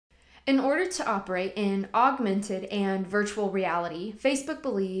In order to operate in augmented and virtual reality, Facebook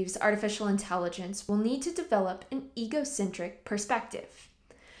believes artificial intelligence will need to develop an egocentric perspective.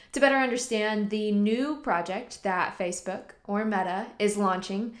 To better understand the new project that Facebook, or Meta, is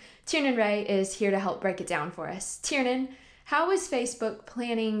launching, Tiernan Ray is here to help break it down for us. Tiernan, how is Facebook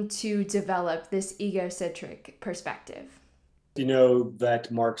planning to develop this egocentric perspective? You know that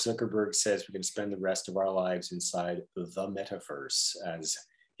Mark Zuckerberg says we're going to spend the rest of our lives inside the Metaverse as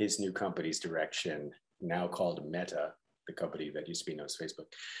his new company's direction, now called Meta, the company that used to be known as Facebook.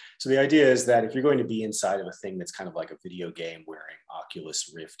 So the idea is that if you're going to be inside of a thing that's kind of like a video game wearing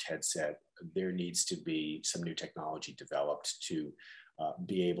Oculus Rift headset, there needs to be some new technology developed to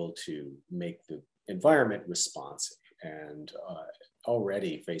be able to make the environment responsive. And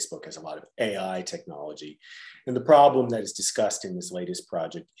already Facebook has a lot of AI technology. And the problem that is discussed in this latest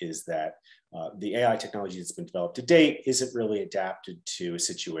project is that the AI technology that's been developed to date isn't really adapted to a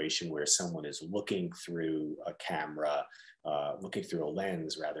situation where someone is looking through a camera, looking through a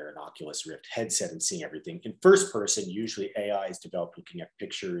lens, rather an Oculus Rift headset and seeing everything. In first person, usually AI is developed looking at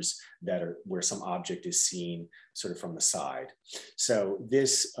pictures that are where some object is seen sort of from the side. So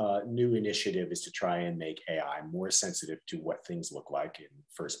this new initiative is to try and make AI more sensitive to what things look like in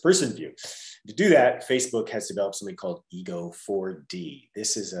first person view. To do that, Facebook has developed something called Ego 4D.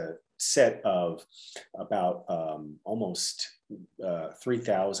 This is a set of about almost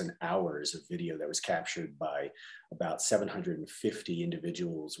 3,000 hours of video that was captured by about 750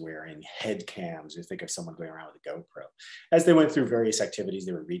 individuals wearing head cams. You think of someone going around with a GoPro. As they went through various activities,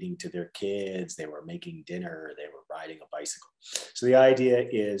 they were reading to their kids, they were making dinner, they were riding a bicycle. So the idea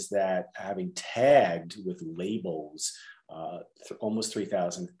is that having tagged with labels almost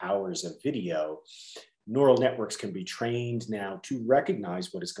 3,000 hours of video, neural networks can be trained now to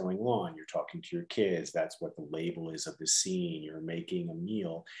recognize what is going on. You're talking to your kids, that's what the label is of the scene. You're making a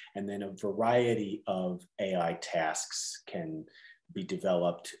meal, and then a variety of AI tasks can be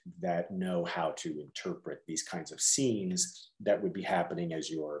developed that know how to interpret these kinds of scenes that would be happening as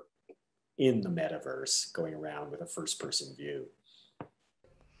you're in the metaverse going around with a first-person view.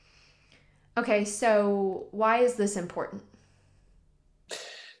 Okay, so why is this important?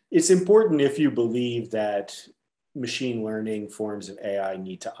 It's important if you believe that machine learning forms of AI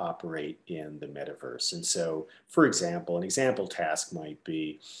need to operate in the metaverse. And so, for example, an example task might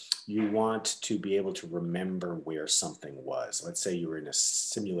be you want to be able to remember where something was. Let's say you were in a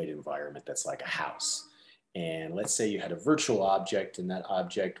simulated environment that's like a house. And let's say you had a virtual object and that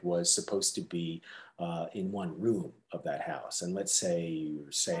object was supposed to be in one room of that house. And let's say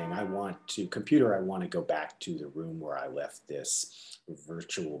you're saying, I want to go back to the room where I left this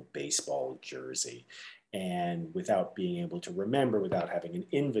virtual baseball jersey. And without being able to remember, without having an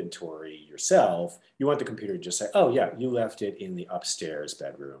inventory yourself, you want the computer to just say, oh yeah, you left it in the upstairs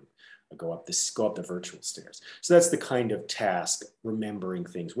bedroom. Go up the virtual stairs. So that's the kind of task, remembering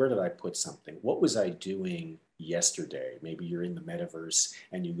things. Where did I put something? What was I doing yesterday? Maybe you're in the metaverse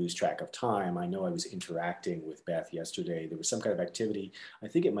and you lose track of time. I know I was interacting with Beth yesterday. There was some kind of activity. I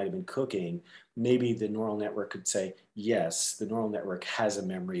think it might have been cooking. Maybe the neural network could say, yes, the neural network has a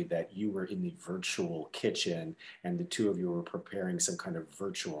memory that you were in the virtual kitchen and the two of you were preparing some kind of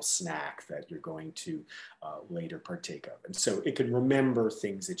virtual snack that you're going to later partake of. And so it could remember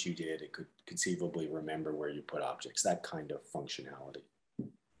things that you did. It could conceivably remember where you put objects, that kind of functionality.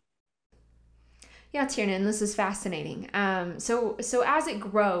 Yeah, Tiernan, this is fascinating. So as it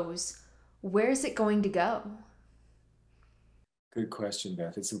grows, where is it going to go? Good question,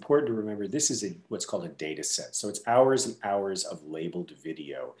 Beth. It's important to remember this is what's called a data set. So it's hours and hours of labeled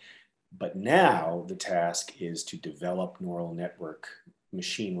video. But now the task is to develop neural network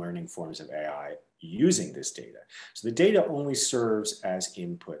machine learning forms of AI using this data. So the data only serves as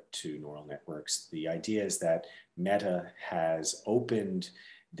input to neural networks. The idea is that Meta has opened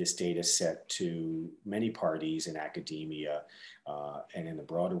this data set to many parties in academia and in the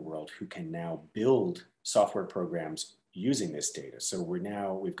broader world who can now build software programs using this data. So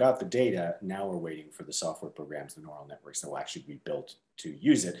we've got the data, now we're waiting for the software programs, the neural networks that will actually be built to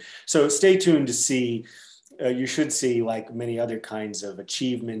use it. So stay tuned to see, you should see, like many other kinds of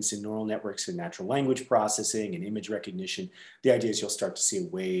achievements in neural networks and natural language processing and image recognition, the idea is you'll start to see a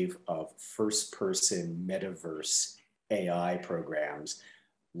wave of first-person metaverse AI programs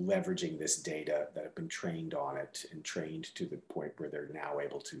leveraging this data that have been trained on it and trained to the point where they're now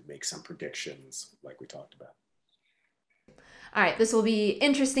able to make some predictions like we talked about. All right, this will be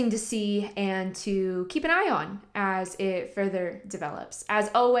interesting to see and to keep an eye on as it further develops.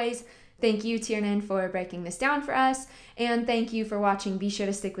 As always, thank you, Tiernan, for breaking this down for us, and thank you for watching. Be sure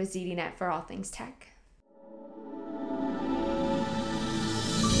to stick with ZDNet for all things tech.